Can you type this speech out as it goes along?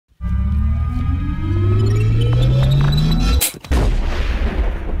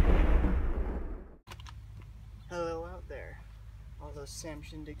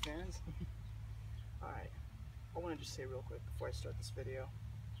fans. Alright, I want to just say real quick before I start this video,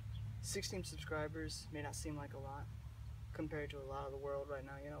 16 subscribers may not seem like a lot compared to a lot of the world right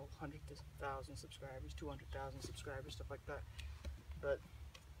now, you know, 100,000 subscribers, 200,000 subscribers, stuff like that. But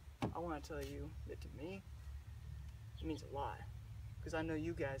I want to tell you that to me, it means a lot. Because I know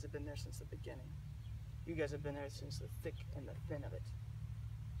you guys have been there since the beginning. You guys have been there since the thick and the thin of it.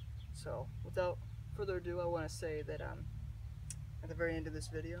 So, without further ado, I want to say that at the very end of this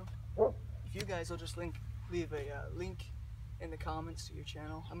video, if you guys will just leave a link in the comments to your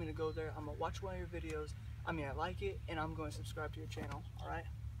channel, I'm going to go there, I'm going to watch one of your videos, I like it, and I'm going to subscribe to your channel, alright?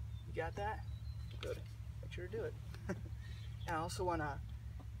 You got that? Good. Make sure to do it. And I also want to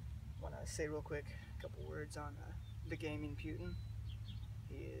say real quick a couple words on the Gaming Putin.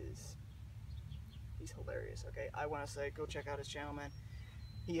 He's hilarious, okay? I want to say, go check out his channel, man.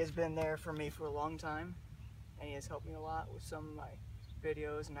 He has been there for me for a long time, and he has helped me a lot with some of my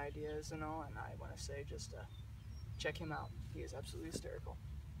videos and ideas and all, and I want to say just check him out. He is absolutely hysterical.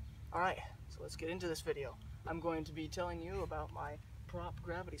 Alright, so let's get into this video. I'm going to be telling you about my prop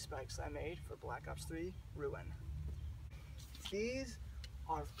gravity spikes I made for Black Ops 3 Ruin. These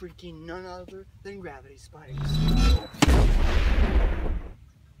are freaking none other than gravity spikes.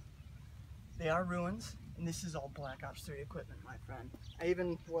 They are Ruins, and this is all Black Ops 3 equipment, my friend. I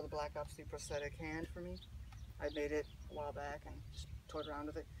even wore the Black Ops 3 prosthetic hand for me. I made it a while back and just toyed around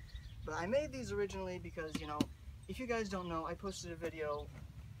with it. But I made these originally because, you know, if you guys don't know, I posted a video,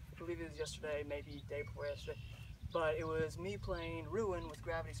 I believe it was yesterday, maybe day before yesterday, but it was me playing Ruin with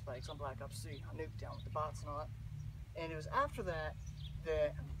gravity spikes on Black Ops 3 on Nuketown with the bots and all that. And it was after that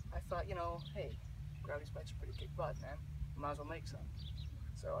that I thought, you know, hey, gravity spikes are pretty kick butt, man. Might as well make some.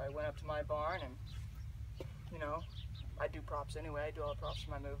 So I went up to my barn and, you know, I do props anyway. I do all the props for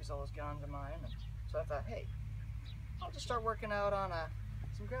my movies, all those guns are mine. And so I thought, hey, I'll just start working out on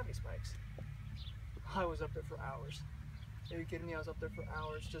some gravity spikes. I was up there for hours. Are you kidding me? I was up there for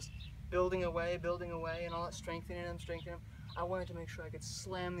hours just building away and all that, strengthening them. I wanted to make sure I could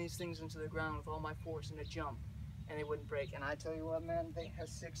slam these things into the ground with all my force in a jump and they wouldn't break. And I tell you what, man, they have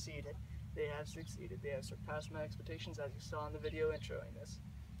succeeded. They have succeeded. They have surpassed my expectations, as you saw in the video introing this.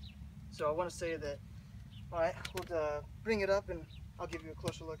 So I want to say that, alright, we'll bring it up and I'll give you a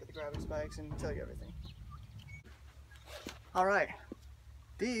closer look at the gravity spikes and tell you everything. Alright,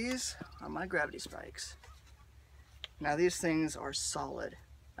 these are my gravity spikes. Now these things are solid.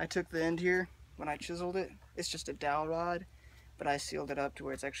 I took the end here when I chiseled it. It's just a dowel rod, but I sealed it up to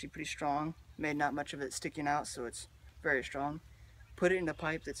where it's actually pretty strong. Made not much of it sticking out, so it's very strong. Put it in a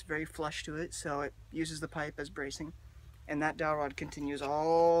pipe that's very flush to it, so it uses the pipe as bracing. And that dowel rod continues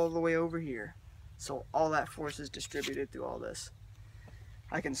all the way over here. So all that force is distributed through all this.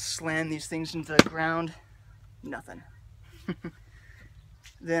 I can slam these things into the ground, nothing.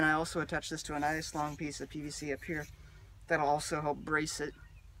 Then I also attach this to a nice long piece of PVC up here. That'll also help brace it.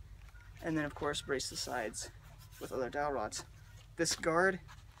 And then of course brace the sides with other dowel rods. This guard,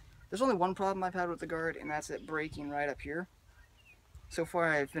 there's only one problem I've had with the guard, and that's it breaking right up here. So far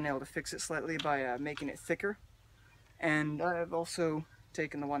I've been able to fix it slightly by making it thicker. And I've also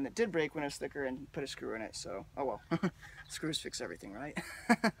taken the one that did break when it was thicker and put a screw in it, so, oh well. Screws fix everything, right?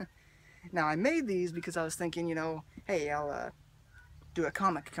 Now I made these because I was thinking, you know, hey, I'll do a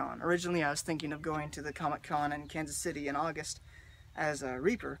Comic-Con. Originally I was thinking of going to the Comic-Con in Kansas City in August as a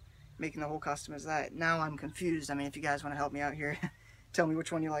Reaper, making the whole costume as that. Now I'm confused. I mean, if you guys want to help me out here, tell me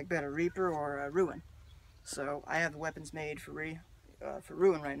which one you like better, Reaper or Ruin. So I have the weapons made for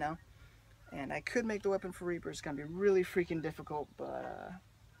Ruin right now. And I could make the weapon for Reaper. It's going to be really freaking difficult, but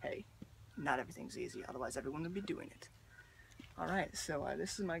hey, not everything's easy. Otherwise everyone would be doing it. Alright, so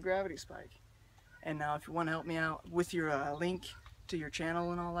this is my gravity spike. And now if you want to help me out with your link to your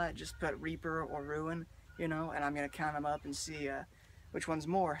channel and all that, just put Reaper or Ruin, you know, and I'm going to count them up and see which one's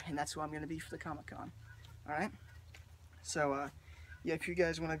more. And that's who I'm going to be for the Comic-Con. Alright? So, yeah, if you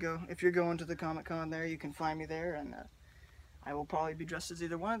guys want to go, if you're going to the Comic-Con there, you can find me there, and I will probably be dressed as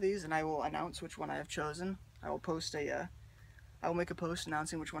either one of these, and I will announce which one I have chosen. I will make a post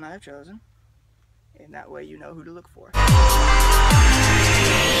announcing which one I have chosen, and that way you know who to look for.